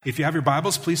If you have your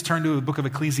Bibles, please turn to the book of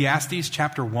Ecclesiastes,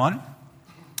 chapter 1.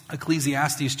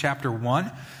 Ecclesiastes, chapter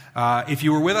 1. If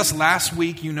you were with us last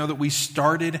week, you know that we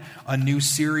started a new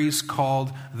series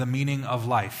called The Meaning of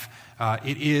Life.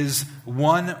 It is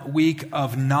 1 week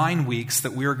of 9 weeks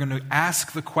that we are going to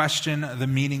ask the question, the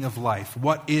meaning of life.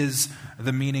 What is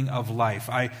the meaning of life?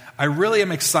 I really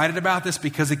am excited about this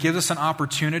because it gives us an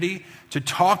opportunity to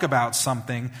talk about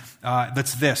something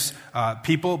that's this.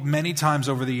 People many times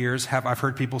over the years I've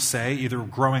heard people say, either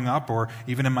growing up or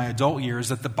even in my adult years,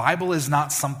 that the Bible is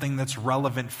not something that's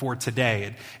relevant for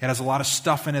today. It has a lot of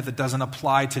stuff in it that doesn't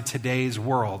apply to today's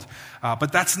world.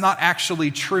 But that's not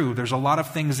actually true. There's a lot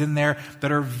of things in there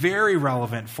that are very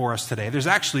relevant for us today. There's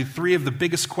actually 3 of the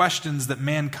biggest questions that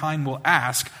mankind will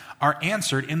ask are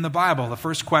answered in the Bible. The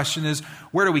first question is,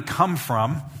 where do we come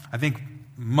from? I think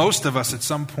most of us at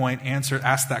some point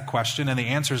ask that question, and the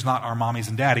answer is not our mommies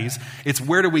and daddies. It's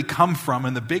where do we come from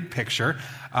in the big picture?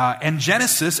 And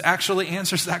Genesis actually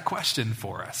answers that question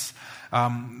for us.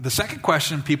 The second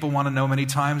question people want to know many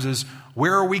times is,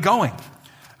 where are we going?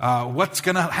 What's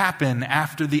going to happen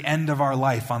after the end of our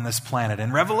life on this planet?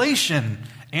 And Revelation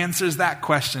answers that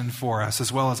question for us, as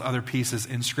well as other pieces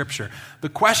in Scripture. The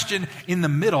question in the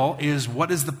middle is, what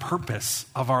is the purpose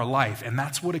of our life? And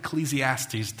that's what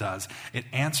Ecclesiastes does. It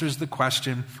answers the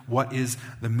question, what is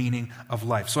the meaning of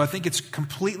life? So I think it's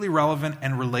completely relevant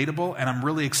and relatable, and I'm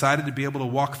really excited to be able to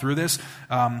walk through this.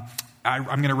 I'm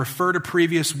going to refer to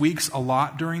previous weeks a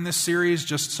lot during this series,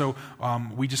 just so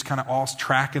we just kind of all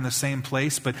track in the same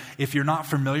place. But if you're not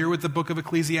familiar with the book of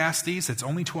Ecclesiastes, it's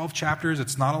only 12 chapters.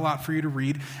 It's not a lot for you to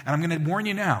read. And I'm going to warn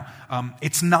you now,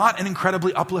 it's not an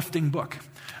incredibly uplifting book.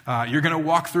 You're going to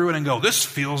walk through it and go, this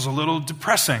feels a little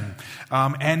depressing.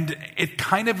 And it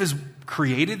kind of is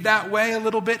created that way a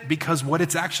little bit because what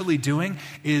it's actually doing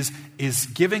is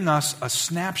giving us a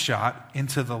snapshot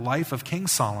into the life of King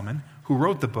Solomon, who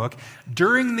wrote the book,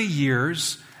 during the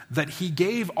years that he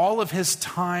gave all of his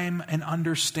time and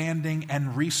understanding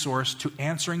and resource to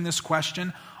answering this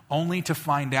question, only to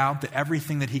find out that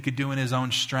everything that he could do in his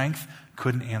own strength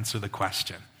couldn't answer the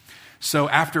question. So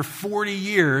after 40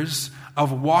 years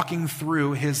of walking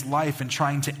through his life and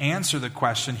trying to answer the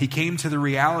question, he came to the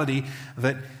reality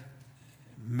that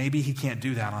maybe he can't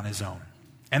do that on his own.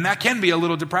 And that can be a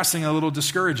little depressing, a little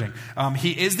discouraging.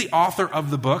 He is the author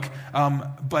of the book, and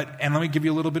let me give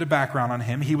you a little bit of background on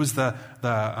him. He was the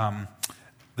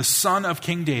son of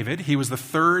King David. He was the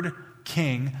 3rd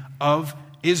king of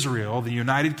Israel, the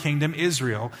United Kingdom,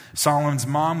 Israel. Solomon's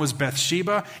mom was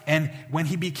Bathsheba, and when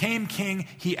he became king,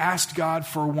 he asked God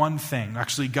for one thing.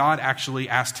 Actually, God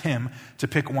asked him to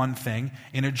pick one thing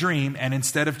in a dream, and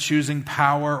instead of choosing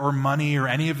power or money or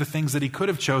any of the things that he could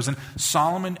have chosen,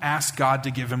 Solomon asked God to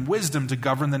give him wisdom to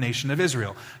govern the nation of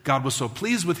Israel. God was so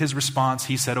pleased with his response,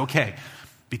 he said, okay,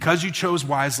 because you chose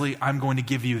wisely, I'm going to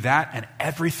give you that and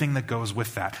everything that goes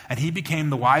with that. And he became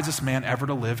the wisest man ever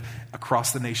to live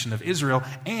across the nation of Israel.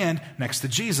 And next to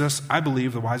Jesus, I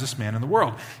believe the wisest man in the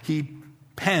world. He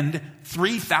penned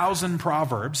 3,000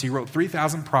 proverbs. He wrote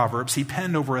 3,000 proverbs. He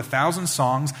penned over 1,000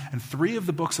 songs. And 3 of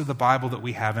the books of the Bible that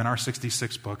we have in our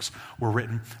 66 books were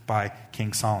written by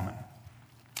King Solomon.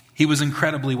 He was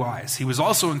incredibly wise. He was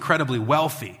also incredibly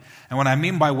wealthy. And what I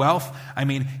mean by wealth, I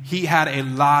mean he had a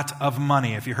lot of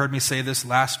money. If you heard me say this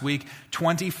last week,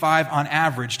 25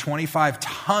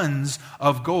 tons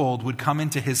of gold would come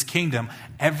into his kingdom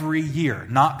every year.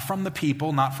 Not from the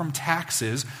people, not from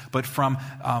taxes, but from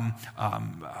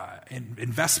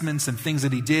investments and things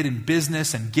that he did in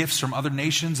business and gifts from other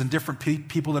nations and different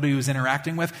people that he was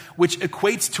interacting with, which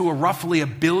equates to roughly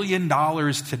 $1 billion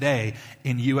today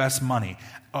in U.S. money.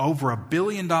 Over $1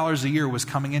 billion a year was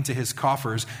coming into his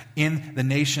coffers in the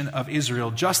nation of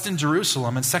Israel. Just in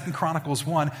Jerusalem, and 2 Chronicles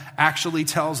 1 actually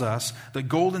tells us that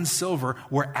gold and silver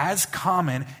were as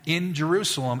common in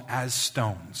Jerusalem as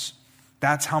stones.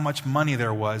 That's how much money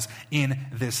there was in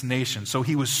this nation. So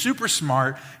he was super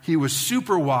smart, he was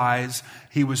super wise,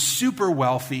 he was super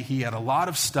wealthy, he had a lot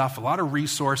of stuff, a lot of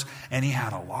resource, and he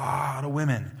had a lot of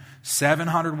women.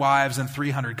 700 wives and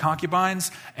 300 concubines,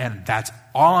 and that's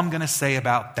all I'm going to say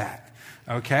about that.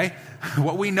 Okay?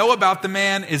 What we know about the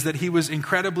man is that he was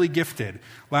incredibly gifted.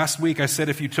 Last week I said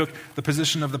if you took the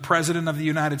position of the President of the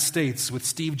United States with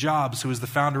Steve Jobs, who is the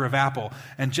founder of Apple,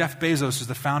 and Jeff Bezos, who's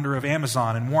the founder of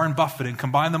Amazon, and Warren Buffett, and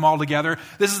combine them all together,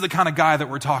 this is the kind of guy that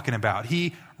we're talking about.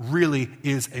 He really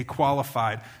is a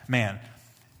qualified man.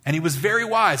 And he was very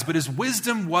wise, but his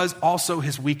wisdom was also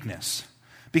his weakness.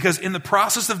 Because in the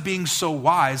process of being so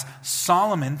wise,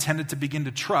 Solomon tended to begin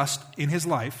to trust in his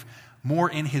life more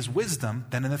in his wisdom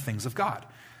than in the things of God.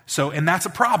 And that's a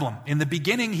problem. In the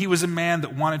beginning, he was a man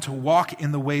that wanted to walk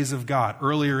in the ways of God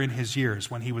earlier in his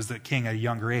years when he was the king at a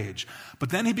younger age. But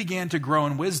then he began to grow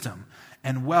in wisdom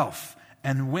and wealth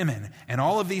and women. And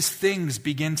all of these things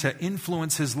begin to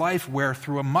influence his life, where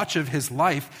through much of his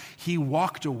life, he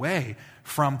walked away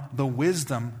from the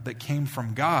wisdom that came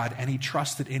from God, and he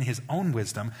trusted in his own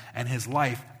wisdom, and his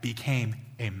life became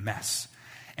a mess.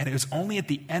 And it was only at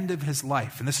the end of his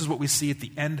life, and this is what we see at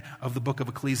the end of the book of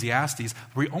Ecclesiastes,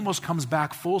 where he almost comes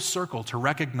back full circle to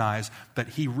recognize that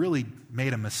he really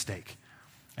made a mistake.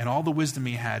 And all the wisdom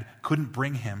he had couldn't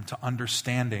bring him to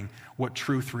understanding what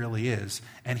truth really is.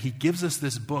 And he gives us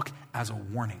this book as a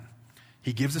warning.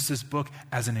 He gives us this book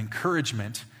as an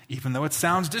encouragement. Even though it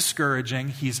sounds discouraging,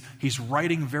 he's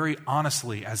writing very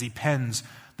honestly as he pens,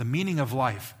 the meaning of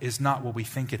life is not what we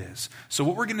think it is. So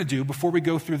what we're going to do before we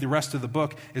go through the rest of the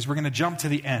book is we're going to jump to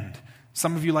the end.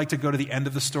 Some of you like to go to the end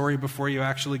of the story before you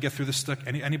actually get through the stuff.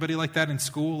 Anybody like that in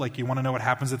school? Like you want to know what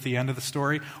happens at the end of the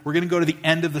story? We're going to go to the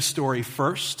end of the story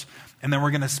first, and then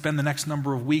we're going to spend the next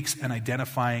number of weeks in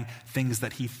identifying things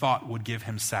that he thought would give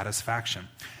him satisfaction.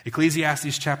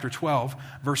 Ecclesiastes chapter 12,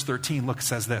 verse 13,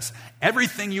 says this: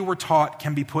 everything you were taught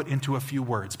can be put into a few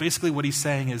words. Basically what he's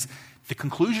saying is the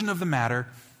conclusion of the matter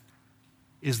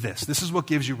is this. This is what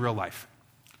gives you real life.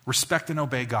 Respect and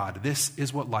obey God. This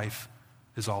is what life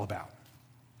is all about.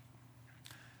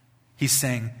 He's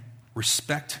saying,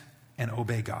 respect and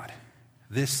obey God.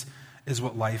 This is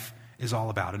what life is all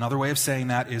about. Another way of saying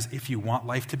that is, if you want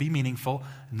life to be meaningful,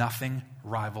 nothing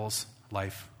rivals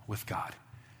life with God.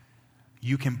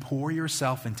 You can pour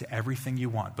yourself into everything you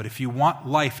want, but if you want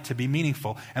life to be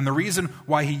meaningful, and the reason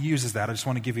why he uses that, I just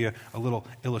want to give you a little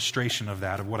illustration of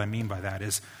that, of what I mean by that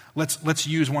is, let's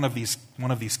use one of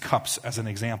these cups as an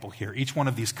example here. Each one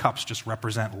of these cups just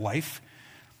represent life.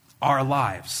 Our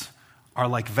lives are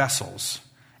like vessels,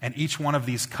 and each one of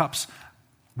these cups,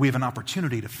 we have an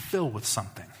opportunity to fill with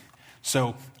something.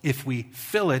 So if we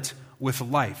fill it with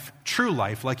life, true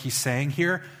life, like he's saying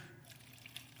here,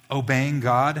 obeying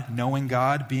God, knowing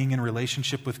God, being in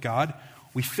relationship with God,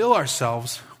 we fill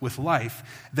ourselves with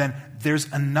life, then there's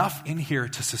enough in here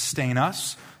to sustain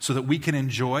us so that we can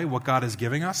enjoy what God is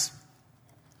giving us.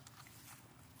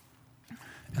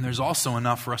 And there's also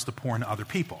enough for us to pour into other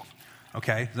people.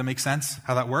 Okay, does that make sense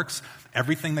how that works?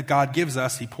 Everything that God gives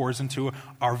us, he pours into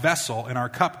our vessel, in our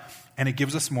cup, and it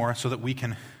gives us more so that we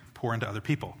can pour into other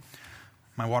people.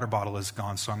 My water bottle is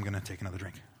gone, so I'm going to take another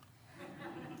drink.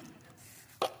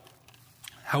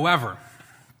 However,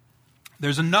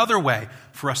 there's another way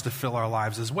for us to fill our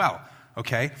lives as well,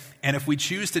 okay? And if we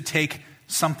choose to take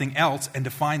something else and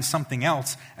define something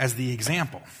else as the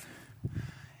example,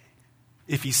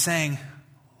 if he's saying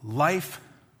life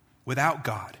without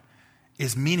God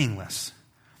is meaningless,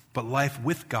 but life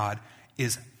with God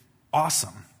is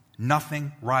awesome.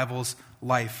 Nothing rivals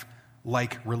life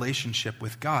like relationship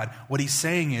with God. What he's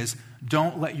saying is,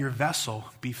 don't let your vessel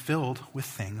be filled with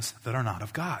things that are not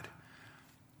of God.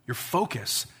 Your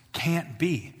focus can't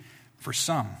be, for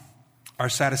some, our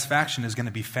satisfaction is going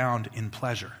to be found in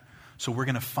pleasure. So we're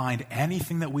going to find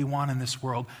anything that we want in this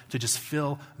world to just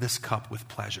fill this cup with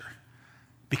pleasure.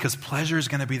 Because pleasure is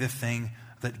going to be the thing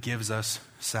that gives us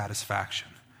satisfaction.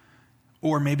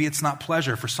 Or maybe it's not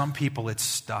pleasure. For some people, it's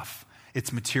stuff.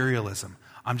 It's materialism.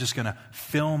 I'm just going to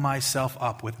fill myself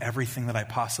up with everything that I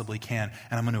possibly can,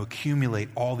 and I'm going to accumulate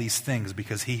all these things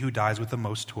because he who dies with the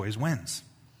most toys wins.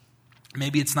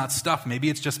 Maybe it's not stuff. Maybe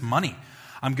it's just money.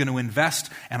 I'm going to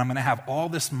invest, and I'm going to have all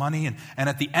this money, and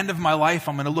at the end of my life,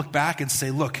 I'm going to look back and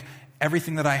say, look,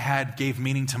 everything that I had gave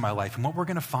meaning to my life. And what we're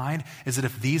going to find is that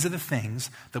if these are the things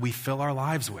that we fill our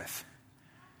lives with,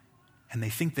 and they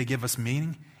think they give us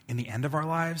meaning, in the end of our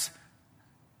lives,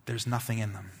 there's nothing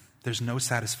in them. There's no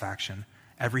satisfaction.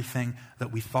 Everything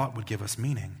that we thought would give us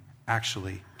meaning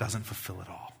actually doesn't fulfill it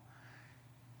all.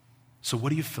 So what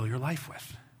do you fill your life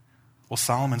with? Well,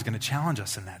 Solomon's going to challenge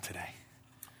us in that today.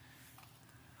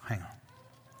 Hang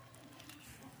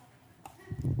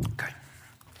on. Okay.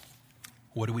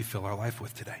 What do we fill our life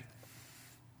with today?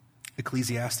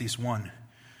 Ecclesiastes 1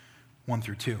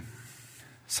 through 2.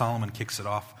 Solomon kicks it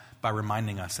off by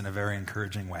reminding us in a very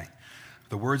encouraging way.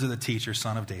 The words of the teacher,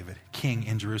 son of David, king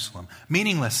in Jerusalem.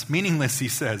 Meaningless, he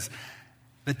says.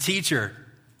 The teacher,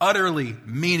 utterly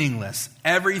meaningless.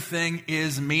 Everything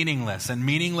is meaningless, and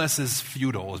meaningless is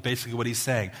futile, is basically what he's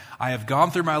saying. I have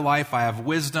gone through my life, I have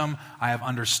wisdom, I have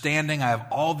understanding, I have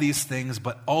all these things,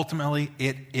 but ultimately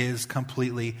it is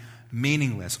completely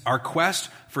meaningless. Our quest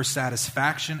for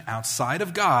satisfaction outside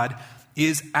of God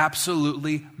is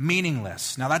absolutely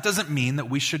meaningless. Now, that doesn't mean that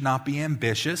we should not be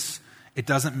ambitious It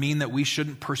doesn't mean that we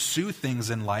shouldn't pursue things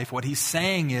in life. What he's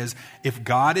saying is, if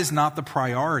God is not the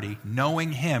priority,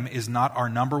 knowing him is not our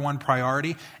number one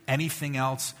priority, anything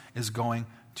else is going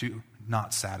to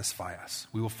not satisfy us.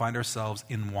 We will find ourselves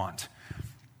in want.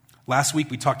 Last week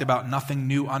we talked about nothing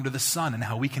new under the sun and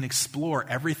how we can explore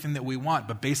everything that we want,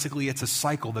 but basically it's a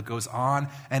cycle that goes on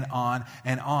and on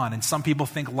and on. And some people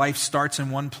think life starts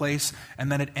in one place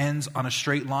and then it ends on a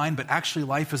straight line, but actually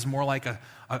life is more like a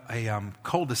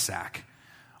cul-de-sac,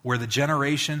 where the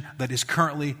generation that is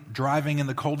currently driving in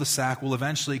the cul-de-sac will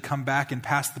eventually come back and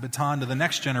pass the baton to the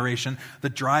next generation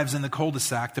that drives in the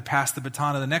cul-de-sac to pass the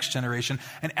baton to the next generation.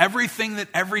 And everything that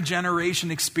every generation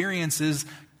experiences,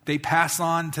 they pass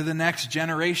on to the next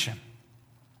generation.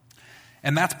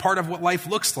 And that's part of what life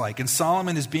looks like. And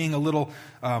Solomon is being a little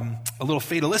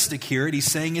fatalistic here, and he's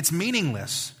saying it's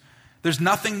meaningless. There's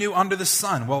nothing new under the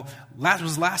sun. Well, that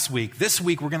was last week. This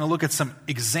week, we're going to look at some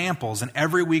examples. And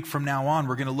every week from now on,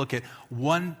 we're going to look at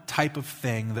one type of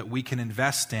thing that we can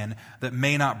invest in that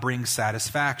may not bring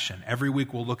satisfaction. Every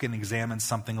week, we'll look and examine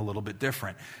something a little bit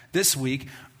different. This week,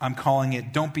 I'm calling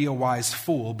it Don't Be a Wise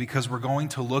Fool, because we're going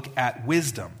to look at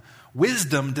wisdom.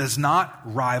 Wisdom does not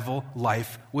rival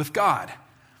life with God.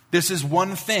 This is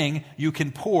one thing you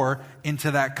can pour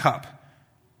into that cup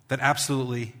that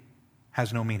absolutely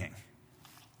has no meaning.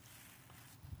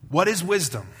 What is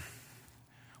wisdom?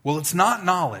 Well, it's not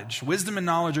knowledge. Wisdom and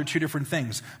knowledge are two different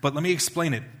things, but let me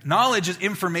explain it. Knowledge is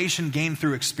information gained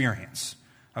through experience,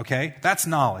 okay? That's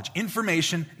knowledge.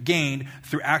 Information gained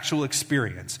through actual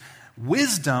experience.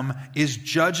 Wisdom is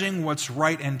judging what's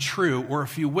right and true, or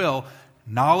if you will,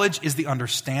 knowledge is the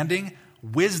understanding,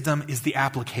 wisdom is the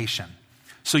application.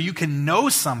 So you can know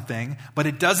something, but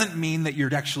it doesn't mean that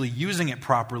you're actually using it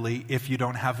properly if you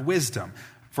don't have wisdom.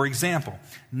 For example,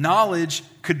 knowledge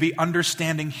could be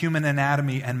understanding human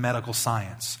anatomy and medical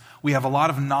science. We have a lot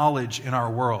of knowledge in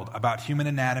our world about human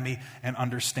anatomy and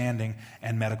understanding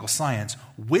and medical science.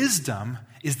 Wisdom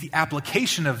is the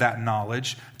application of that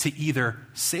knowledge to either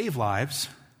save lives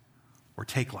or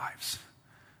take lives.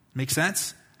 Make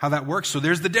sense how that works? So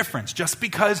there's the difference. Just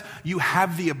because you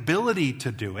have the ability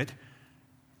to do it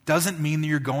doesn't mean that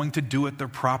you're going to do it the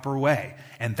proper way.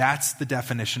 And that's the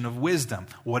definition of wisdom.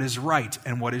 What is right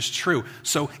and what is true.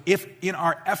 So if in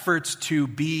our efforts to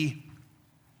be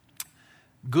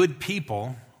good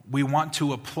people, we want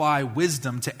to apply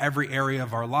wisdom to every area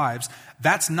of our lives,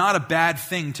 that's not a bad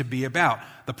thing to be about.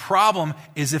 The problem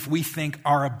is if we think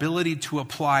our ability to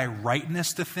apply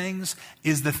rightness to things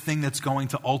is the thing that's going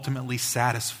to ultimately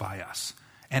satisfy us.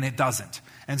 And it doesn't.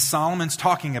 And Solomon's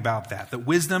talking about that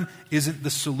wisdom isn't the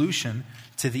solution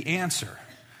to the answer.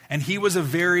 And he was a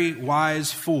very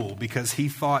wise fool because he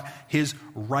thought his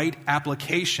right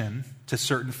application to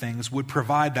certain things would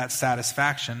provide that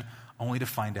satisfaction, only to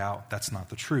find out that's not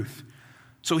the truth.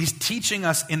 So he's teaching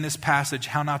us in this passage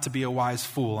how not to be a wise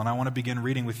fool. And I want to begin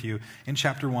reading with you in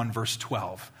chapter 1, verse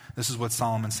 12. This is what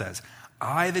Solomon says.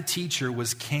 I, the teacher,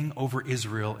 was king over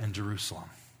Israel in Jerusalem.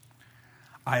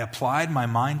 I applied my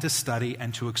mind to study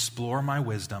and to explore my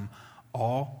wisdom,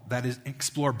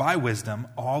 explore by wisdom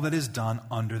all that is done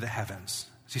under the heavens.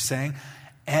 Is he saying,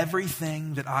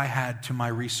 everything that I had to my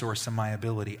resource and my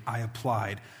ability, I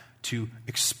applied to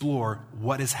explore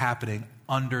what is happening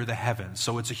under the heavens.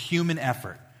 So it's a human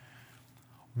effort.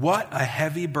 What a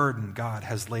heavy burden God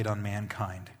has laid on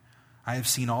mankind. I have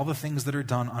seen all the things that are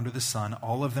done under the sun.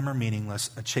 All of them are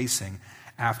meaningless, a chasing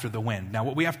after the wind. Now,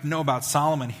 what we have to know about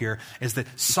Solomon here is that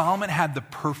Solomon had the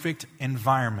perfect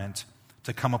environment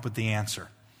to come up with the answer.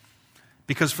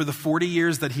 Because for the 40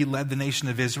 years that he led the nation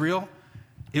of Israel,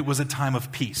 it was a time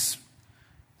of peace.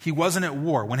 He wasn't at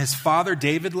war. When his father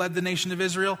David led the nation of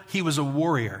Israel, he was a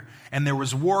warrior. And there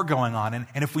was war going on.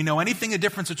 And if we know anything, the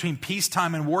difference between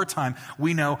peacetime and wartime,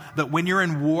 we know that when you're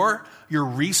in war, your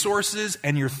resources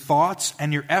and your thoughts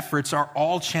and your efforts are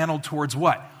all channeled towards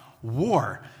what?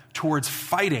 War. Towards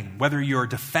fighting, whether you're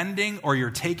defending or you're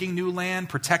taking new land,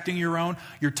 protecting your own.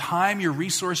 Your time, your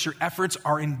resource, your efforts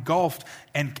are engulfed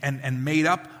and made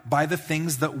up by the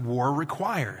things that war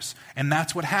requires. And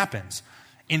that's what happens.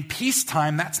 In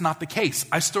peacetime, that's not the case.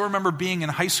 I still remember being in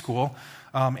high school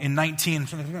and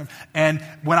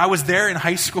when I was there in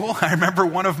high school, I remember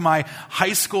one of my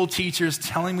high school teachers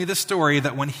telling me the story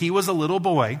that when he was a little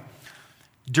boy,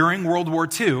 during World War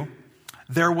II,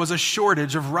 there was a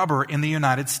shortage of rubber in the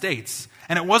United States.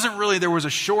 And it wasn't really there was a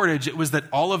shortage, it was that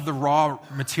all of the raw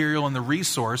material and the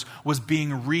resource was being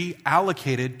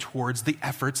reallocated towards the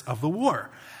efforts of the war.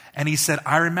 And he said,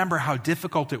 I remember how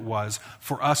difficult it was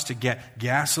for us to get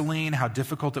gasoline, how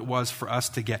difficult it was for us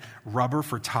to get rubber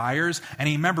for tires. And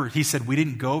he said, we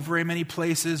didn't go very many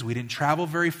places, we didn't travel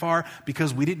very far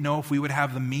because we didn't know if we would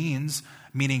have the means,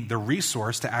 meaning the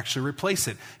resource, to actually replace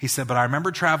it. He said, but I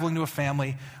remember traveling to a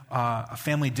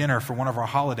family dinner for one of our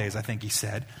holidays, I think he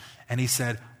said. And he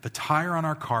said, the tire on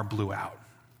our car blew out.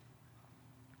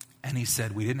 And he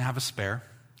said, we didn't have a spare,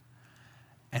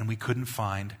 and we couldn't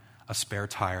find a spare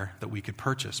tire that we could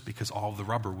purchase because all of the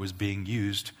rubber was being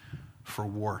used for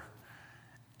war.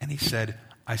 And he said,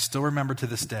 I still remember to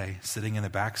this day sitting in the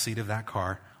back seat of that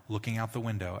car, looking out the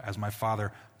window as my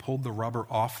father pulled the rubber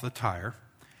off the tire,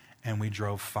 and we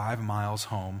drove 5 miles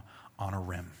home on a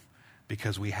rim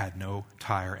because we had no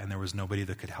tire and there was nobody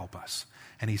that could help us.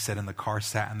 And he said, and the car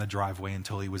sat in the driveway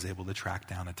until he was able to track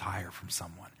down a tire from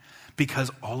someone because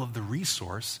all of the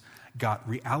resource got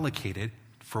reallocated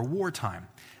for wartime.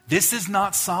 This is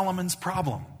not Solomon's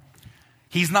problem.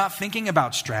 He's not thinking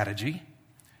about strategy.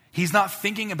 He's not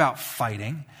thinking about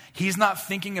fighting. He's not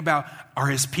thinking about, are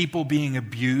his people being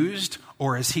abused,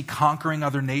 or is he conquering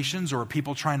other nations, or are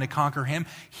people trying to conquer him?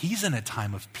 He's in a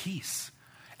time of peace.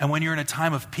 And when you're in a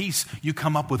time of peace, you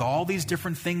come up with all these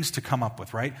different things to come up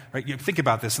with, right? You think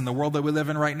about this in the world that we live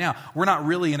in right now. We're not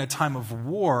really in a time of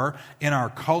war in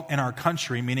our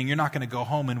country, meaning you're not going to go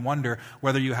home and wonder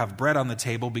whether you have bread on the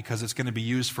table because it's going to be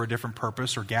used for a different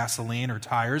purpose, or gasoline or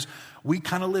tires. We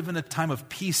kind of live in a time of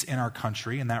peace in our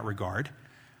country in that regard.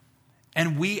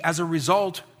 And we, as a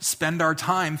result, spend our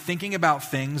time thinking about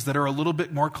things that are a little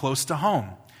bit more close to home.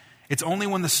 It's only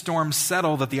when the storms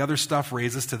settle that the other stuff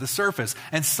raises to the surface.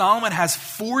 And Solomon has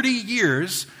 40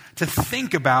 years to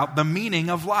think about the meaning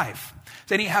of life.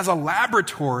 And he has a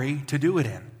laboratory to do it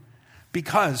in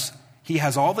because he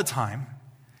has all the time,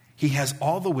 he has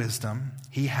all the wisdom,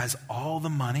 he has all the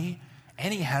money,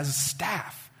 and he has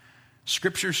staff.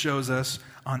 Scripture shows us,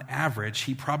 on average,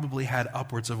 he probably had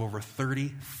upwards of over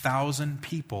 30,000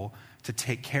 people to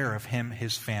take care of him,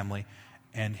 his family,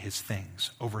 and his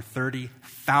things. Over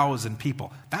 30,000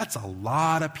 people. That's a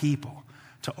lot of people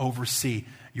to oversee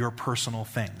your personal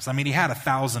things. I mean, he had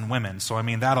 1,000 women, so I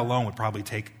mean, that alone would probably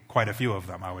take quite a few of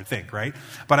them, I would think, right?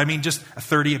 But I mean, just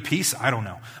 30 apiece, I don't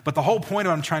know. But the whole point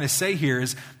of what I'm trying to say here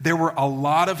is there were a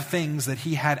lot of things that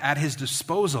he had at his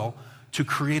disposal to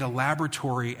create a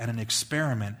laboratory and an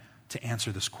experiment to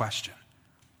answer this question.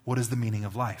 What is the meaning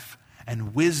of life?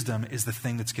 And wisdom is the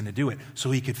thing that's going to do it.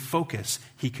 So he could focus,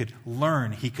 he could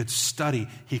learn, he could study,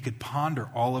 he could ponder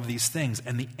all of these things.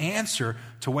 And the answer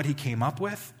to what he came up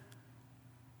with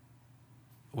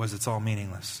was it's all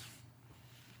meaningless.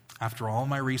 After all of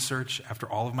my research, after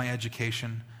all of my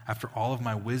education, after all of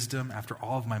my wisdom, after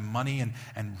all of my money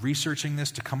and researching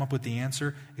this to come up with the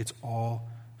answer, it's all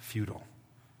futile.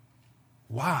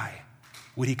 Why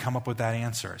would he come up with that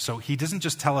answer? So he doesn't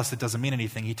just tell us it doesn't mean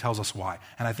anything, he tells us why.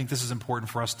 And I think this is important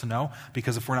for us to know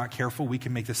because if we're not careful, we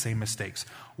can make the same mistakes.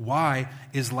 Why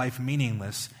is life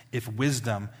meaningless if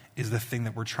wisdom is the thing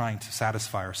that we're trying to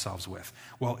satisfy ourselves with?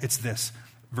 Well, it's this,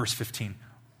 verse 15.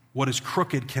 What is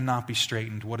crooked cannot be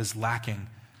straightened. What is lacking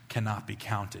cannot be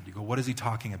counted. You go, what is he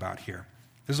talking about here?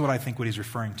 This is what I think what he's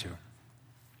referring to.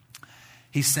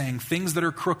 He's saying things that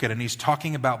are crooked, and he's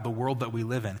talking about the world that we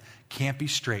live in, can't be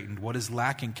straightened. What is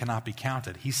lacking cannot be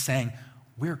counted. He's saying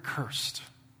we're cursed.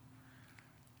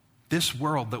 This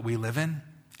world that we live in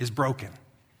is broken.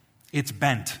 It's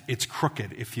bent. It's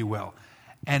crooked, if you will.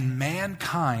 And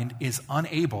mankind is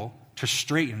unable to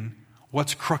straighten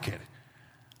what's crooked.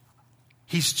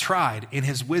 He's tried in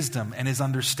his wisdom and his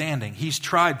understanding. He's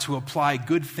tried to apply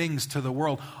good things to the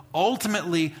world.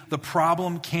 Ultimately, the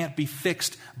problem can't be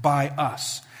fixed by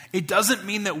us. It doesn't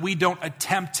mean that we don't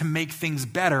attempt to make things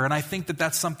better. And I think that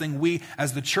that's something we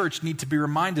as the church need to be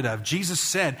reminded of. Jesus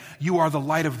said, you are the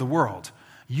light of the world.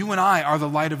 You and I are the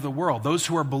light of the world. Those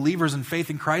who are believers in faith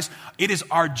in Christ, it is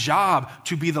our job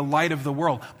to be the light of the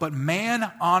world. But man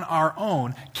on our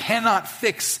own cannot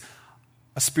fix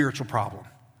a spiritual problem.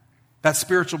 That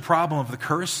spiritual problem of the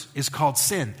curse is called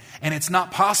sin. And it's not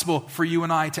possible for you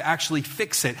and I to actually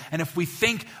fix it. And if we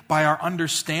think by our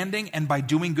understanding and by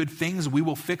doing good things, we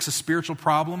will fix a spiritual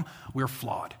problem, we're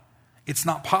flawed. It's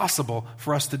not possible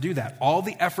for us to do that. All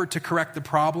the effort to correct the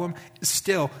problem is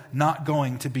still not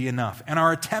going to be enough. And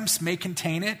our attempts may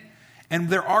contain it. And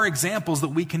there are examples that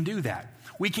we can do that.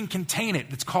 We can contain it.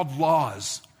 It's called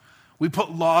laws. We put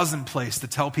laws in place to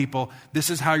tell people this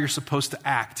is how you're supposed to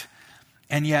act.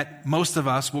 And yet, most of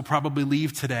us will probably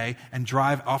leave today and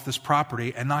drive off this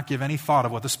property and not give any thought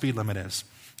of what the speed limit is.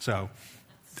 So,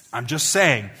 I'm just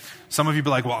saying. Some of you be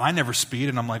like, well, I never speed.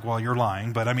 And I'm like, well, you're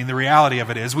lying. But I mean, the reality of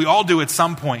it is we all do at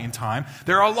some point in time.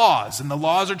 There are laws, and the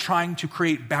laws are trying to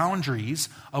create boundaries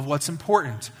of what's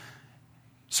important.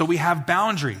 So we have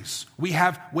boundaries. We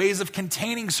have ways of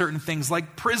containing certain things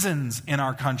like prisons in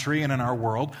our country and in our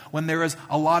world. When there is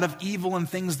a lot of evil and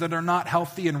things that are not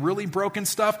healthy and really broken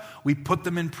stuff, we put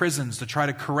them in prisons to try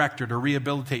to correct or to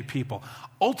rehabilitate people.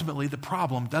 Ultimately, the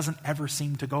problem doesn't ever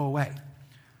seem to go away.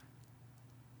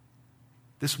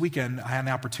 This weekend, I had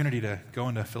an opportunity to go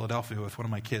into Philadelphia with one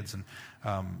of my kids, and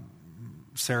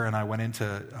Sarah and I went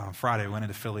into Friday, went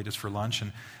into Philly just for lunch,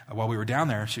 and while we were down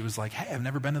there, she was like, hey, I've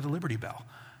never been to the Liberty Bell.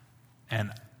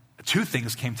 And two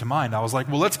things came to mind. I was like,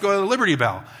 well, let's go to the Liberty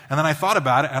Bell. And then I thought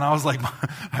about it, and I was like,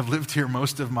 I've lived here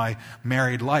most of my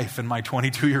married life, and my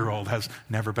 22-year-old has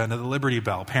never been to the Liberty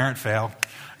Bell. Parent fail.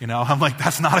 You know, I'm like,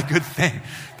 that's not a good thing.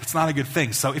 That's not a good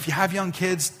thing. So if you have young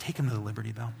kids, take them to the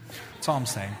Liberty Bell. That's all I'm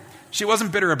saying. She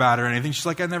wasn't bitter about it or anything. She's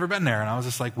like, I've never been there. And I was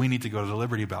just like, we need to go to the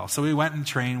Liberty Bell. So we went and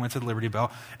trained, went to the Liberty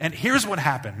Bell. And here's what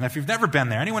happened. Now, if you've never been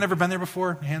there, anyone ever been there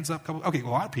before? Hands up. Okay, a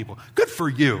lot of people. Good for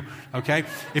you, okay?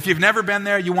 If you've never been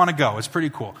there, you want to go. It's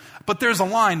pretty cool. But there's a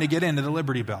line to get into the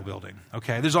Liberty Bell building,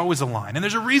 okay? There's always a line. And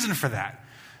there's a reason for that.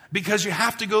 Because you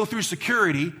have to go through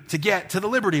security to get to the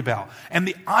Liberty Bell. And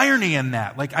the irony in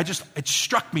that, it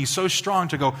struck me so strong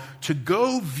to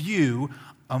go view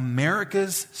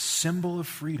America's symbol of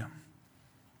freedom.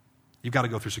 You've got to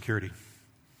go through security.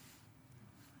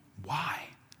 Why?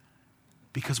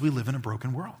 Because we live in a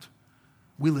broken world.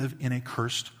 We live in a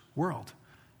cursed world.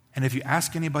 And if you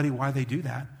ask anybody why they do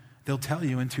that, they'll tell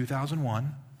you in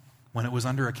 2001, when it was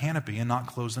under a canopy and not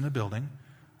closed in a building,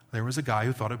 there was a guy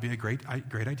who thought it would be a great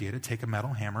idea to take a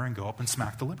metal hammer and go up and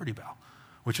smack the Liberty Bell,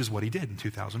 which is what he did in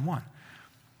 2001.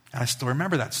 And I still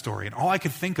remember that story. And all I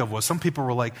could think of was, some people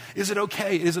were like, is it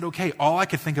okay? Is it okay? All I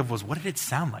could think of was, what did it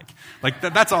sound like?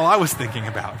 That's all I was thinking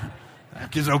about.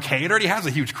 Is it okay? It already has a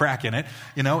huge crack in it.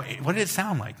 You know, what did it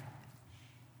sound like?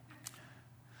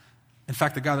 In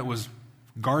fact, the guy that was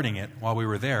guarding it while we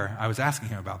were there, I was asking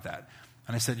him about that.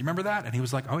 And I said, you remember that? And he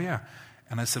was like, oh yeah.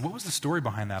 And I said, what was the story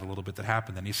behind that a little bit that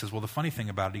happened? And he says, well, the funny thing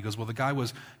about it, he goes, well, the guy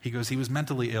was, he was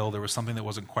mentally ill. There was something that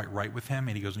wasn't quite right with him.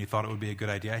 And he goes, and he thought it would be a good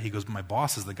idea. He goes, but my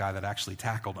boss is the guy that actually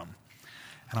tackled him.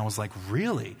 And I was like,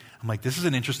 really? I'm like, this is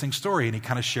an interesting story. And he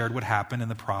kind of shared what happened in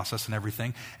the process and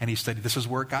everything. And he said, this is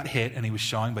where it got hit. And he was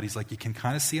showing, but he's like, you can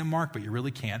kind of see a mark, but you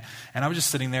really can't. And I was just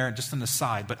sitting there, just on the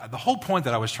side. But the whole point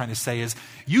that I was trying to say is,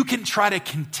 you can try to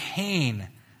contain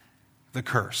the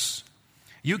curse.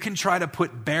 You can try to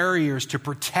put barriers to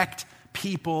protect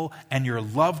people and your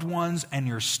loved ones and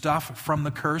your stuff from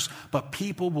the curse, but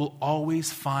people will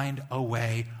always find a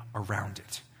way around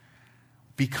it.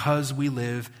 Because we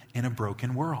live in a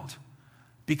broken world.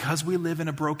 Because we live in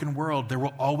a broken world, there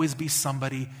will always be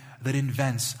somebody that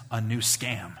invents a new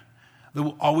scam. There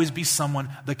will always be someone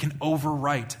that can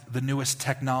overwrite the newest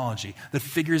technology, that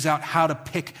figures out how to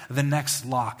pick the next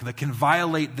lock, that can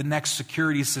violate the next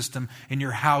security system in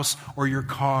your house or your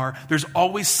car. There's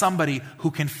always somebody who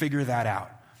can figure that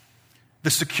out.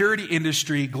 The security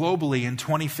industry globally in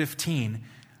 2015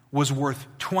 was worth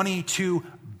 $22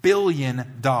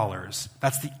 billion.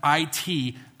 That's the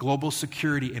IT global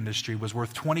security industry was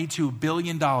worth $22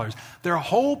 billion. Their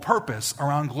whole purpose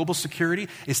around global security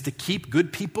is to keep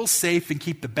good people safe and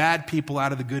keep the bad people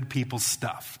out of the good people's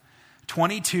stuff.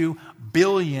 $22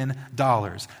 billion.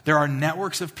 There are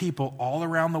networks of people all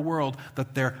around the world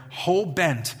that their whole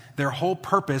bent, their whole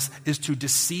purpose is to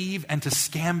deceive and to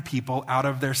scam people out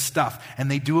of their stuff. And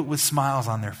they do it with smiles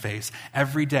on their face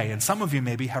every day. And some of you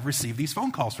maybe have received these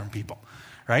phone calls from people,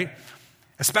 right?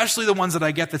 Especially the ones that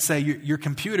I get that say, your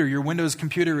computer, your Windows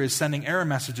computer is sending error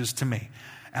messages to me.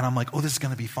 And I'm like, oh, this is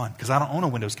going to be fun because I don't own a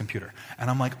Windows computer. And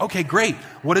I'm like, okay, great.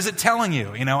 What is it telling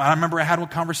you? You know, I remember I had a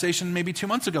conversation maybe 2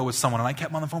 months ago with someone and I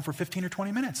kept them on the phone for 15 or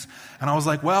 20 minutes. And I was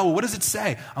like, well, what does it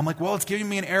say? I'm like, well, it's giving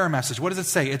me an error message. What does it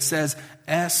say? It says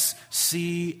SCAM.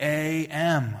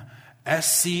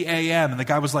 SCAM. And the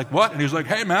guy was like, what? And he was like,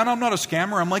 hey, man, I'm not a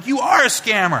scammer. I'm like, you are a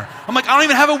scammer. I'm like, I don't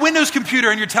even have a Windows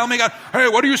computer. And you're telling me, God, hey,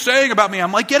 what are you saying about me?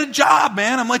 I'm like, get a job,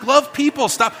 man. I'm like, love people.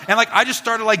 Stop. And like, I just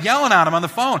started like yelling at him on the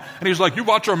phone. And he was like, you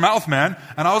watch your mouth, man.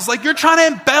 And I was like, you're trying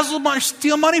to embezzle money,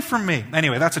 steal money from me.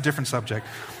 Anyway, that's a different subject.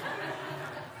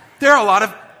 There are a lot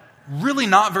of really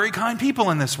not very kind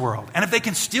people in this world. And if they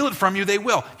can steal it from you, they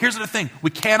will. Here's the thing. We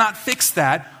cannot fix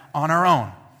that on our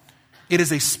own. It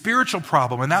is a spiritual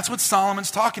problem, and that's what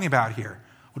Solomon's talking about here.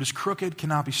 What is crooked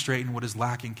cannot be straightened. What is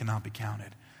lacking cannot be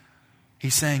counted.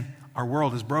 He's saying our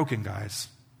world is broken, guys,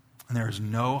 and there is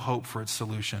no hope for its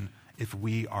solution if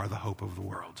we are the hope of the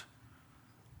world.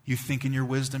 You think in your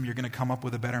wisdom you're going to come up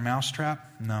with a better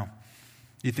mousetrap? No.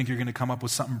 You think you're going to come up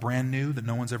with something brand new that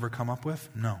no one's ever come up with?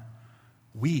 No.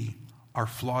 We are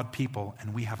flawed people,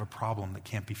 and we have a problem that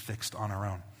can't be fixed on our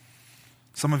own.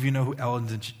 Some of you know who Ellen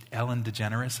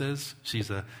DeGeneres is. She's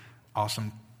an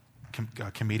awesome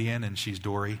comedian, and she's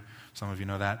Dory. Some of you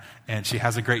know that. And she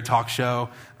has a great talk show.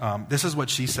 This is what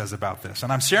she says about this.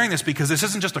 And I'm sharing this because this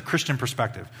isn't just a Christian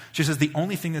perspective. She says, the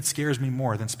only thing that scares me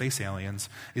more than space aliens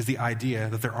is the idea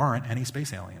that there aren't any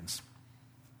space aliens.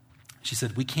 She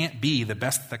said, we can't be the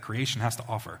best that creation has to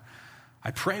offer.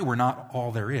 I pray we're not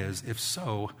all there is. If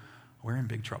so, we're in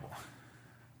big trouble.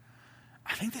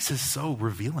 I think this is so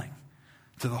revealing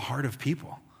to the heart of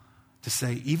people. To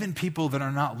say, even people that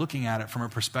are not looking at it from a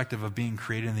perspective of being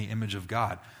created in the image of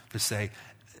God, to say,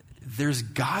 there's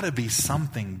got to be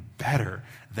something better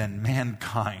than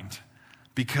mankind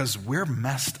because we're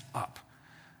messed up.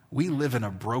 We live in a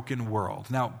broken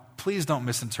world. Now, please don't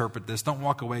misinterpret this. Don't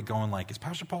walk away going like, is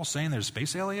Pastor Paul saying there's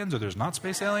space aliens or there's not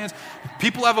space aliens?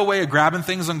 People have a way of grabbing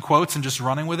things in quotes and just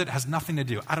running with it. It has nothing to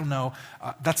do. I don't know.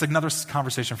 That's another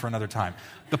conversation for another time.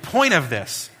 The point of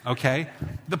this, okay?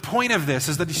 The point of this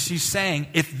is that she's saying,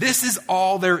 if this is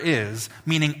all there is,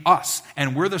 meaning us,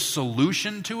 and we're the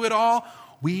solution to it all,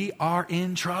 we are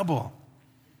in trouble.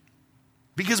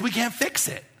 Because we can't fix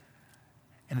it.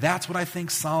 And that's what I think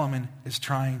Solomon is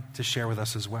trying to share with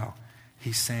us as well.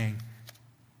 He's saying,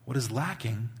 what is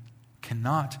lacking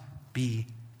cannot be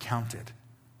counted.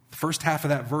 The first half of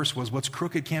that verse was, what's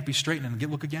crooked can't be straightened.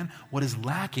 And look again, what is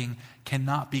lacking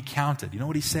cannot be counted. You know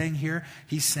what he's saying here?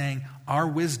 He's saying our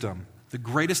wisdom, the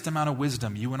greatest amount of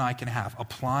wisdom you and I can have,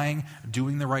 applying,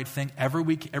 doing the right thing, every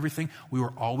week, everything, we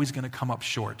were always going to come up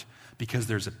short because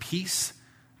there's a piece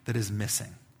that is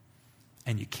missing.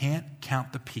 And you can't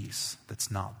count the piece that's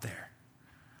not there.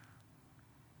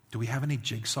 Do we have any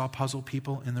jigsaw puzzle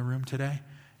people in the room today?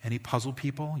 Any puzzle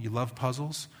people? You love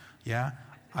puzzles? Yeah?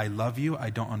 I love you. I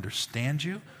don't understand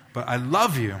you, but I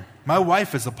love you. My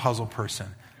wife is a puzzle person.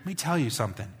 Let me tell you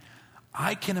something.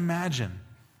 I can imagine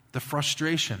the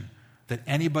frustration that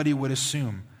anybody would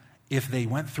assume if they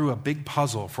went through a big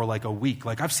puzzle for like a week.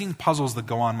 Like I've seen puzzles that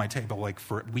go on my table like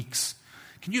for weeks.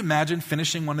 Can you imagine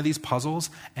finishing one of these puzzles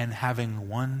and having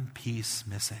one piece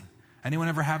missing? Anyone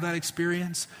ever have that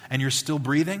experience? And you're still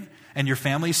breathing? And your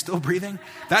family's still breathing?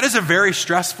 That is a very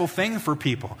stressful thing for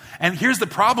people. And here's the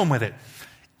problem with it.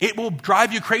 It will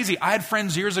drive you crazy. I had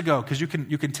friends years ago, because you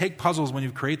can take puzzles when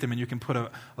you create them and you can put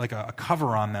a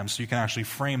cover on them so you can actually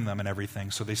frame them and everything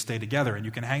so they stay together and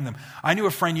you can hang them. I knew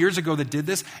a friend years ago that did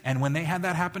this, and when they had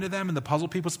that happen to them and the puzzle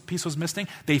piece was missing,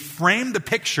 they framed the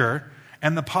picture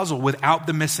and the puzzle without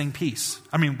the missing piece.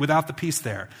 Without the piece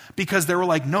there. Because they were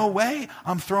like, no way,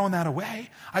 I'm throwing that away.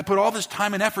 I put all this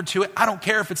time and effort to it. I don't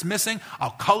care if it's missing.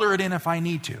 I'll color it in if I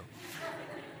need to.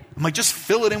 I'm like, just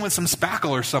fill it in with some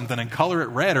spackle or something and color it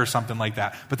red or something like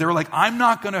that. But they were like, I'm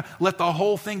not going to let the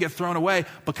whole thing get thrown away.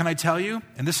 But can I tell you,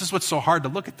 and this is what's so hard to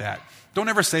look at that. Don't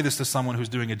ever say this to someone who's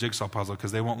doing a jigsaw puzzle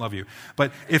because they won't love you.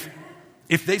 But if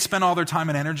they spend all their time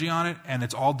and energy on it and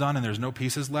it's all done and there's no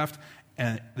pieces left,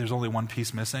 and there's only one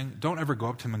piece missing, don't ever go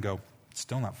up to him and go, it's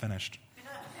still not finished.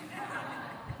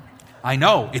 I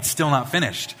know, it's still not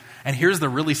finished. And here's the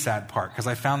really sad part, because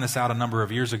I found this out a number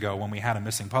of years ago when we had a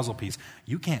missing puzzle piece.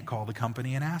 You can't call the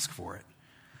company and ask for it.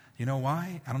 You know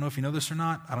why? I don't know if you know this or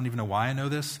not. I don't even know why I know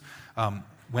this.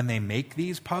 When they make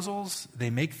these puzzles, they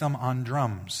make them on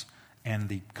drums. And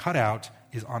the cutout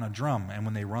is on a drum. And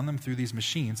when they run them through these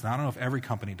machines, and I don't know if every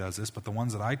company does this, but the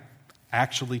ones that I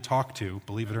actually talked to,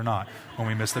 believe it or not, when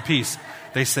we missed the piece,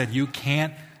 they said you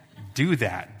can't do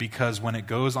that because when it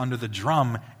goes under the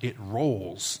drum, it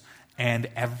rolls. And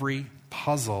every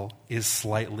puzzle is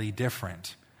slightly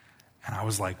different. And I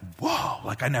was like, whoa,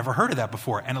 like I never heard of that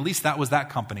before. And at least that was that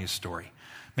company's story.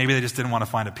 Maybe they just didn't want to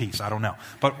find a piece. I don't know.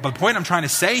 But the point I'm trying to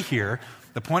say here,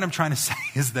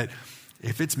 is that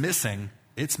if it's missing,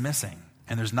 it's missing.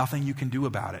 And there's nothing you can do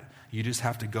about it. You just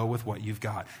have to go with what you've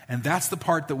got. And that's the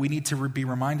part that we need to be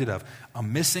reminded of. A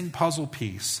missing puzzle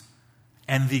piece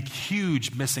and the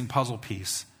huge missing puzzle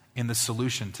piece in the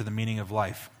solution to the meaning of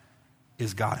life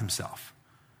is God himself.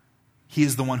 He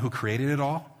is the one who created it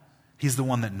all. He's the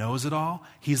one that knows it all.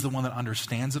 He's the one that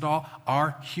understands it all.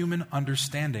 Our human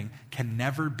understanding can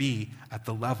never be at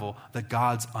the level that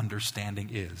God's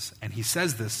understanding is. And he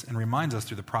says this and reminds us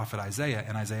through the prophet Isaiah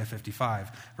in Isaiah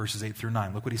 55, verses 8 through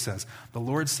 9. Look what he says. The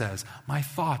Lord says, my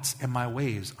thoughts and my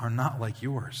ways are not like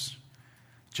yours.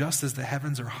 Just as the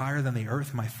heavens are higher than the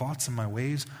earth, my thoughts and my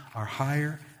ways are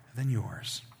higher than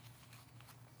yours.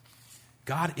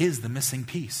 God is the missing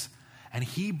piece. And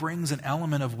he brings an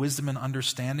element of wisdom and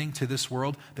understanding to this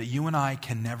world that you and I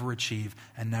can never achieve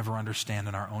and never understand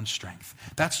in our own strength.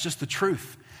 That's just the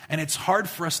truth. And it's hard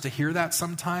for us to hear that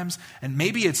sometimes. And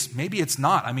maybe it's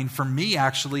not. I mean, for me,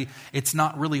 actually, it's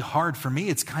not really hard. For me,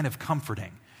 it's kind of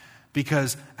comforting.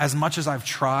 Because as much as I've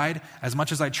tried, as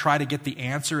much as I try to get the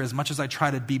answer, as much as I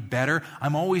try to be better,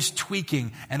 I'm always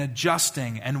tweaking and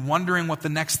adjusting and wondering what the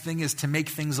next thing is to make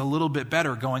things a little bit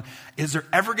better. Going, is there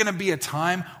ever going to be a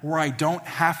time where I don't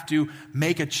have to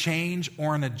make a change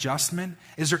or an adjustment?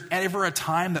 Is there ever a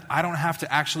time that I don't have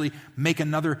to actually make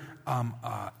another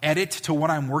edit to what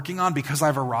I'm working on because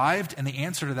I've arrived? And the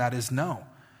answer to that is no.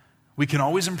 We can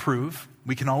always improve.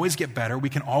 We can always get better. We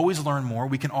can always learn more.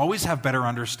 We can always have better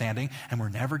understanding, and we're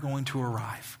never going to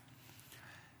arrive.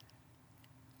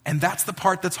 And that's the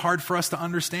part that's hard for us to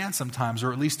understand sometimes,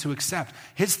 or at least to accept.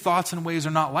 His thoughts and ways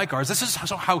are not like ours. This is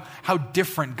how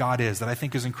different God is that I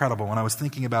think is incredible when I was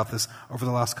thinking about this over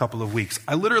the last couple of weeks.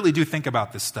 I literally do think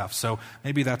about this stuff, so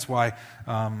maybe that's why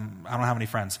I don't have any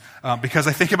friends. Because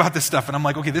I think about this stuff, and I'm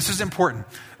like, okay, this is important.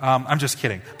 I'm just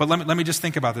kidding. But let me just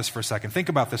think about this for a second. Think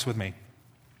about this with me.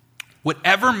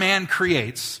 Whatever man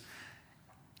creates,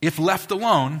 if left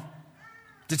alone,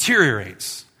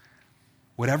 deteriorates.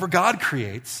 Whatever God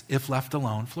creates, if left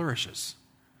alone, flourishes.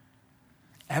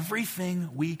 Everything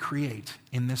we create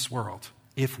in this world,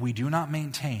 if we do not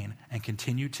maintain and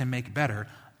continue to make better,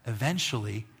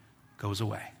 eventually goes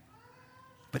away.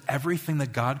 But everything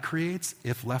that God creates,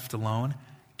 if left alone,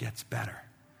 gets better.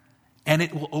 And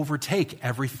it will overtake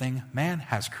everything man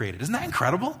has created. Isn't that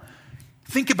incredible?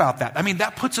 Think about that. I mean,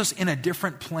 that puts us in a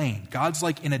different plane. God's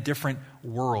like in a different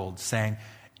world saying,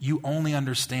 you only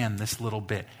understand this little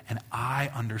bit, and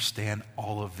I understand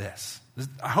all of this.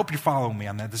 I hope you're following me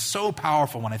on that. This is so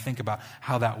powerful when I think about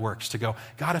how that works, to go,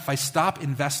 God, if I stop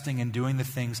investing in doing the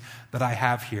things that I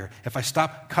have here, if I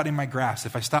stop cutting my grass,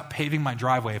 if I stop paving my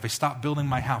driveway, if I stop building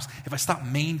my house, if I stop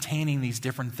maintaining these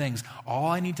different things, all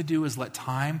I need to do is let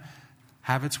time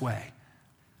have its way,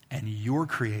 and your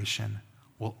creation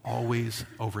will always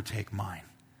overtake mine.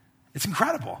 It's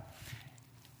incredible.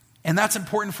 And that's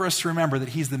important for us to remember, that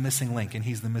he's the missing link and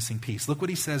he's the missing piece. Look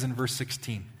what he says in verse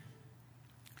 16.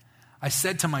 I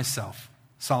said to myself,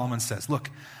 Solomon says, look,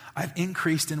 I've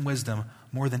increased in wisdom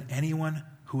more than anyone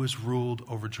who has ruled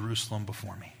over Jerusalem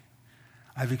before me.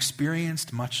 I've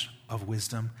experienced much of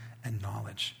wisdom and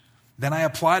knowledge. Then I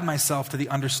applied myself to the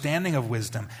understanding of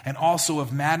wisdom and also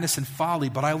of madness and folly,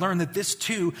 but I learned that this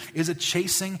too is a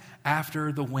chasing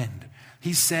after the wind.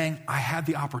 He's saying, I had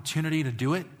the opportunity to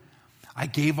do it. I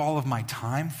gave all of my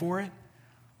time for it.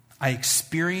 I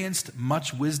experienced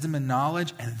much wisdom and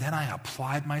knowledge, and then I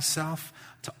applied myself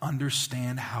to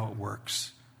understand how it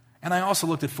works. And I also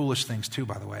looked at foolish things too,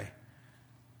 by the way.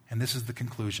 And this is the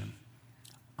conclusion.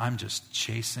 I'm just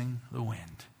chasing the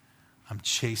wind. I'm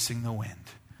chasing the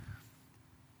wind.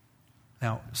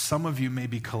 Now, some of you may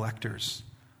be collectors.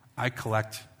 I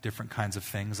collect different kinds of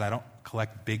things. I don't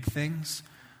collect big things.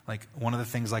 Like one of the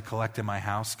things I collect in my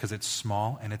house, because it's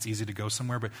small and it's easy to go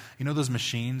somewhere, but you know those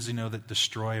machines, that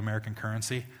destroy American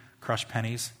currency? Crush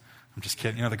pennies? I'm just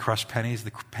kidding. The crushed pennies,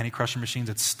 the penny crusher machines,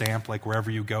 it's stamped like wherever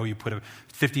you go, you put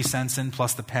 50 cents in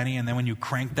plus the penny, and then when you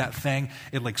crank that thing,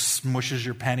 it like smushes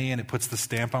your penny and it puts the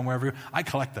stamp on wherever you go. I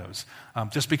collect those.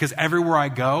 Just because everywhere I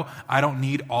go, I don't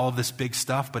need all of this big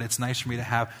stuff, but it's nice for me to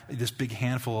have this big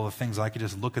handful of things. I could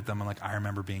just look at them and like, I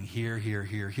remember being here, here,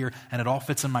 here, here, and it all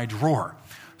fits in my drawer.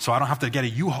 So I don't have to get a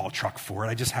U-Haul truck for it.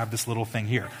 I just have this little thing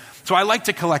here. So I like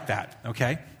to collect that,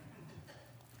 okay?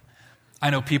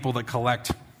 I know people that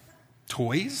collect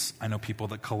toys. I know people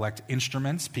that collect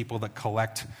instruments, people that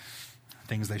collect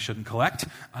things they shouldn't collect.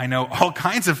 I know all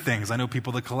kinds of things. I know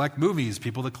people that collect movies,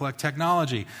 people that collect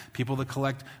technology, people that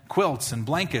collect quilts and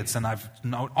blankets, and I've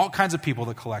known all kinds of people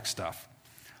that collect stuff.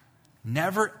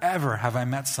 Never, ever have I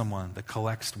met someone that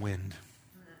collects wind.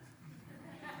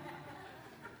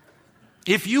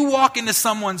 If you walk into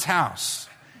someone's house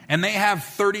and they have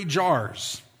 30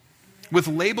 jars with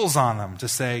labels on them to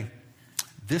say,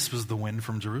 this was the wind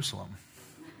from Jerusalem.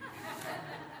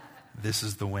 This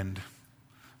is the wind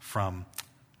from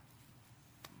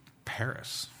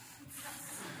Paris.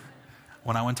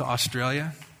 When I went to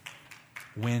Australia,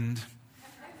 wind.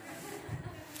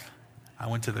 I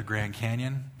went to the Grand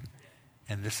Canyon,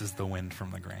 and this is the wind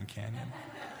from the Grand Canyon.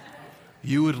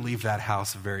 You would leave that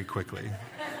house very quickly.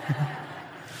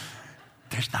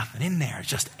 There's nothing in there. It's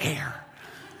just air.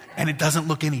 And it doesn't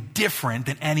look any different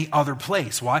than any other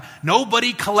place. Why?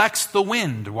 Nobody collects the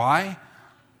wind. Why?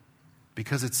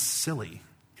 Because it's silly.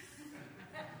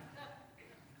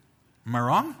 Am I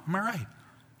wrong? Am I right?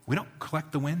 We don't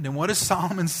collect the wind. And what is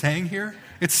Solomon saying here?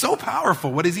 It's so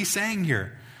powerful. What is he saying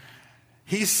here?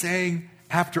 He's saying,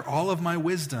 after all of my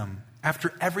wisdom,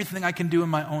 after everything I can do in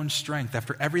my own strength,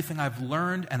 after everything I've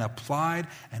learned and applied,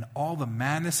 and all the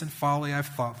madness and folly I've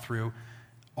thought through,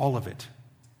 all of it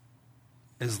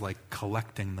is like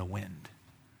collecting the wind.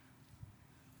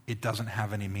 It doesn't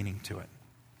have any meaning to it.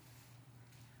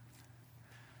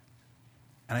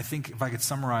 And I think if I could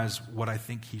summarize what I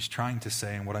think he's trying to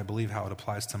say and what I believe how it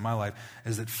applies to my life,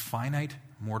 is that finite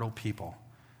mortal people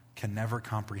can never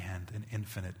comprehend an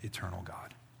infinite, eternal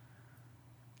God.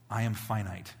 I am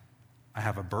finite. I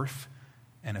have a birth,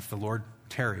 and if the Lord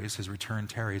tarries, his return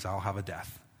tarries, I'll have a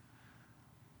death.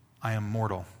 I am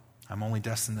mortal. I'm only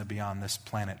destined to be on this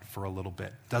planet for a little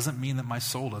bit. Doesn't mean that my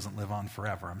soul doesn't live on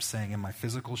forever. I'm saying in my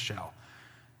physical shell.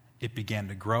 It began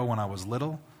to grow when I was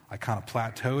little. I kind of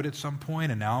plateaued at some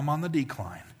point, and now I'm on the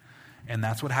decline. And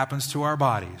that's what happens to our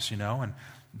bodies, and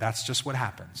that's just what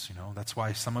happens, That's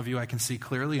why some of you I can see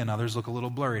clearly and others look a little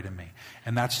blurry to me.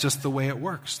 And that's just the way it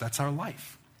works. That's our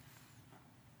life.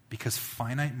 Because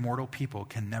finite mortal people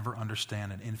can never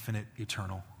understand an infinite,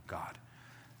 eternal God.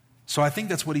 So I think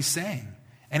that's what he's saying.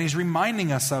 And he's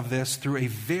reminding us of this through a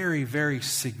very, very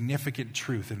significant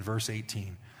truth in verse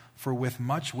 18. For with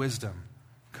much wisdom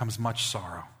comes much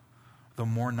sorrow. The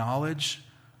more knowledge,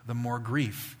 the more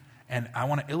grief. And I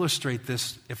want to illustrate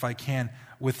this, if I can,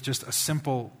 with just a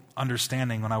simple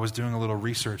understanding when I was doing a little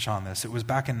research on this. It was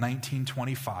back in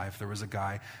 1925. There was a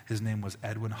guy, his name was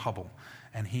Edwin Hubble,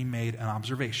 and he made an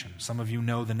observation. Some of you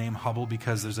know the name Hubble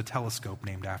because there's a telescope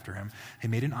named after him. He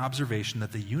made an observation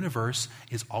that the universe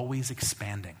is always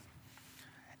expanding.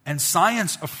 And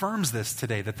science affirms this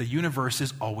today, that the universe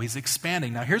is always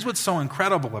expanding. Now, here's what's so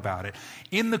incredible about it.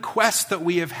 In the quest that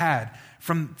we have had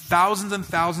from thousands and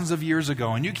thousands of years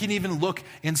ago, and you can even look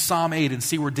in Psalm 8 and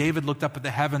see where David looked up at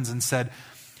the heavens and said,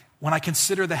 when I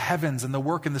consider the heavens and the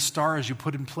work and the stars you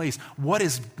put in place, what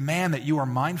is man that you are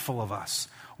mindful of us?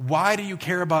 Why do you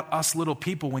care about us little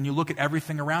people when you look at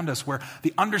everything around us, where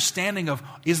the understanding of,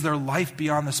 is there life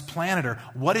beyond this planet, or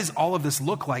what does all of this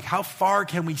look like? How far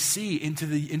can we see into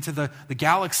the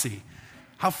galaxy?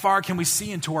 How far can we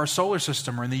see into our solar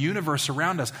system or in the universe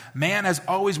around us? Man has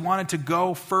always wanted to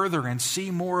go further and see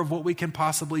more of what we can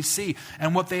possibly see.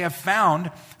 And what they have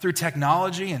found through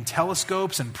technology and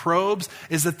telescopes and probes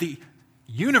is that the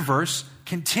universe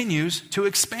continues to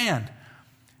expand.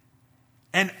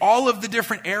 And all of the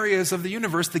different areas of the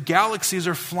universe, the galaxies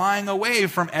are flying away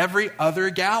from every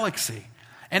other galaxy.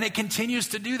 And it continues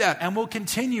to do that and will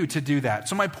continue to do that.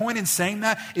 So my point in saying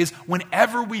that is,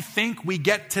 whenever we think we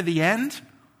get to the end,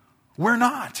 we're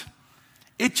not.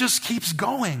 It just keeps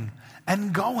going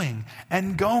and going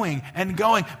and going and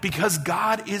going, because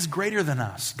God is greater than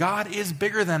us. God is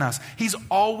bigger than us. He's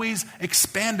always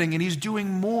expanding, and he's doing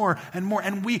more and more.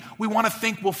 And we want to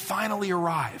think we'll finally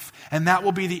arrive, and that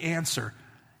will be the answer.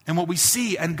 And what we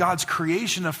see, and God's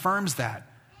creation affirms that,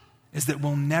 is that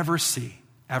we'll never see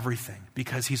everything,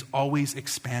 because he's always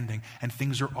expanding, and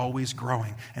things are always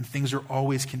growing, and things are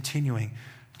always continuing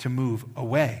to move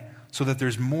away, so that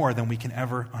there's more than we can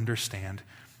ever understand.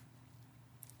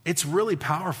 It's really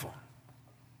powerful.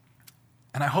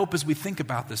 And I hope as we think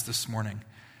about this morning,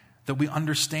 that we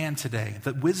understand today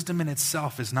that wisdom in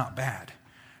itself is not bad.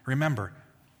 Remember,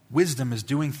 wisdom is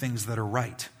doing things that are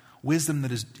right. Wisdom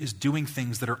that is doing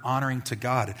things that are honoring to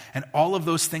God. And all of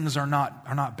those things are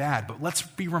not bad. But let's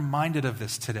be reminded of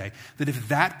this today, that if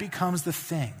that becomes the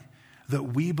thing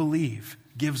that we believe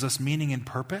gives us meaning and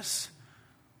purpose,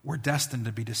 we're destined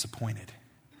to be disappointed.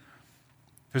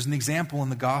 There's an example in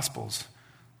the Gospels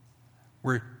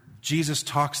where Jesus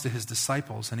talks to his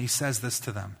disciples, and he says this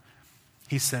to them.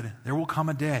 He said, there will come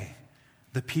a day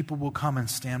that people will come and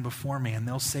stand before me, and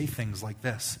they'll say things like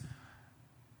this: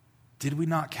 did we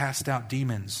not cast out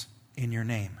demons in your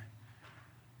name?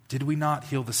 Did we not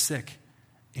heal the sick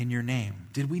in your name?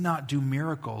 Did we not do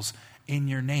miracles in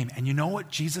your name? And you know what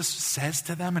Jesus says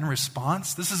to them in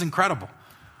response? This is incredible.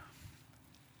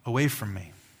 Away from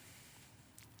me,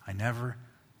 I never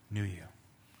knew you.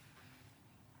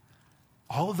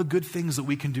 All of the good things that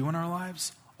we can do in our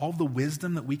lives, all the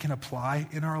wisdom that we can apply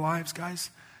in our lives,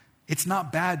 guys, it's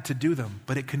not bad to do them,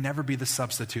 but it can never be the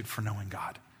substitute for knowing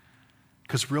God.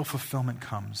 Because real fulfillment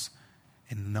comes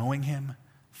in knowing him,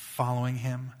 following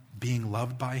him, being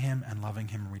loved by him, and loving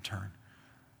him in return.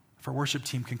 If our worship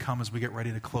team can come as we get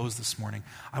ready to close this morning,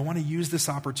 I want to use this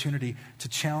opportunity to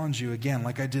challenge you again,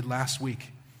 like I did last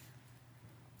week.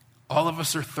 All of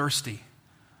us are thirsty.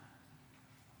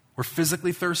 We're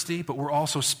physically thirsty, but we're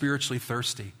also spiritually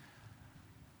thirsty.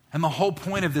 And the whole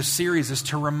point of this series is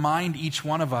to remind each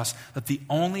one of us that the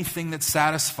only thing that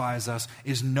satisfies us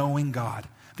is knowing God.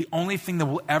 The only thing that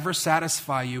will ever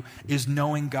satisfy you is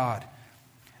knowing God.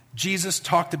 Jesus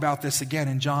talked about this again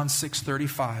in John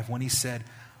 6:35 when he said,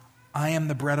 I am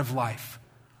the bread of life.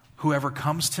 Whoever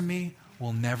comes to me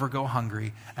will never go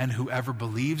hungry, and whoever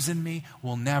believes in me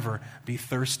will never be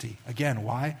thirsty. Again,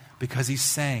 why? Because he's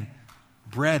saying,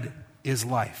 bread is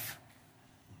life,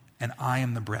 and I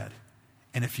am the bread.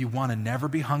 And if you want to never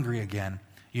be hungry again,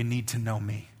 you need to know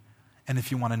me. And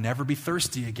if you want to never be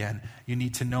thirsty again, you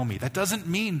need to know me. That doesn't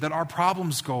mean that our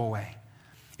problems go away.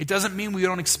 It doesn't mean we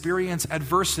don't experience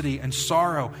adversity and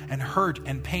sorrow and hurt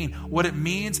and pain. What it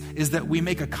means is that we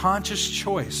make a conscious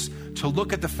choice to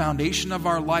look at the foundation of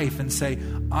our life and say,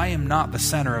 I am not the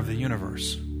center of the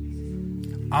universe.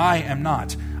 I am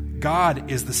not.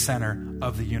 God is the center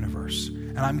of the universe.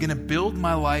 And I'm going to build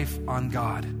my life on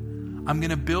God. I'm going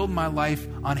to build my life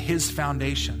on His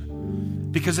foundation.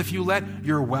 Because if you let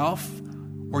your wealth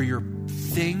or your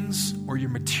things or your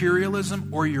materialism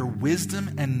or your wisdom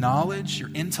and knowledge, your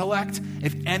intellect,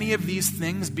 if any of these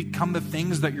things become the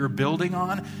things that you're building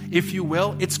on, if you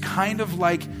will, it's kind of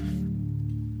like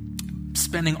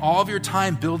spending all of your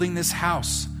time building this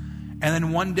house, and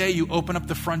then one day you open up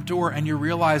the front door and you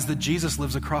realize that Jesus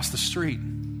lives across the street.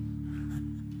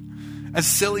 As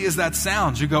silly as that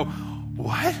sounds, you go,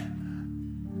 what?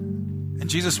 And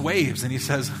Jesus waves and he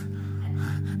says,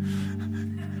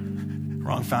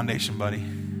 wrong foundation, buddy.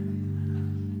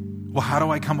 Well, how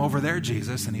do I come over there,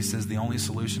 Jesus? And he says, the only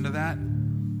solution to that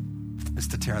is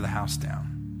to tear the house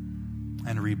down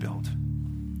and rebuild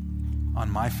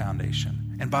on my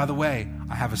foundation. And by the way,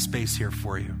 I have a space here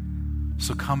for you.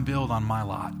 So come build on my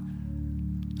lot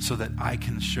so that I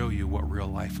can show you what real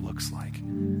life looks like.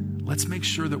 Let's make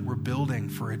sure that we're building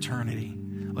for eternity.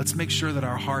 Let's make sure that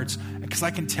our hearts, because I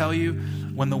can tell you,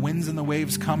 when the winds and the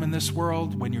waves come in this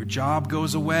world, when your job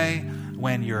goes away,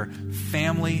 when your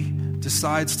family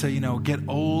decides to, get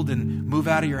old and move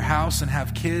out of your house and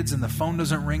have kids and the phone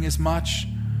doesn't ring as much,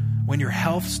 when your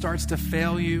health starts to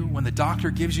fail you, when the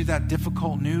doctor gives you that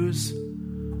difficult news,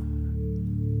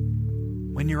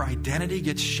 when your identity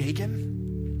gets shaken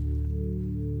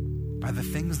by the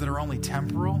things that are only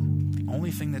temporal, the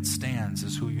only thing that stands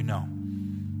is who you know.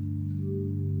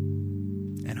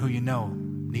 And who you know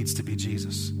needs to be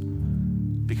Jesus,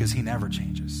 because He never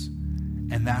changes.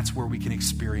 And that's where we can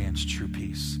experience true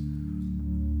peace.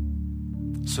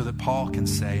 So that Paul can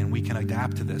say, and we can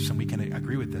adapt to this and we can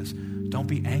agree with this, don't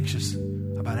be anxious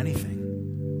about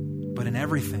anything, but in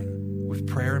everything, with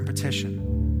prayer and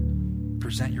petition,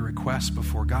 present your requests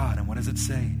before God. And what does it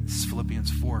say? This is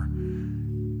Philippians 4.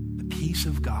 The peace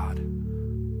of God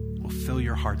will fill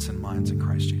your hearts and minds in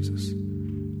Christ Jesus.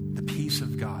 The peace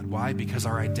of God. Why? Because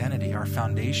our identity, our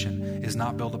foundation is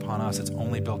not built upon us. It's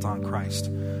only built on Christ.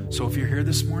 So if you're here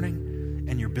this morning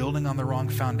and you're building on the wrong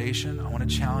foundation, I want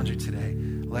to challenge you today.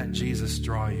 Let Jesus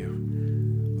draw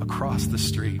you across the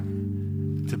street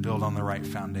to build on the right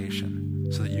foundation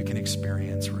so that you can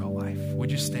experience real life. Would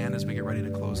you stand as we get ready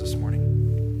to close this morning?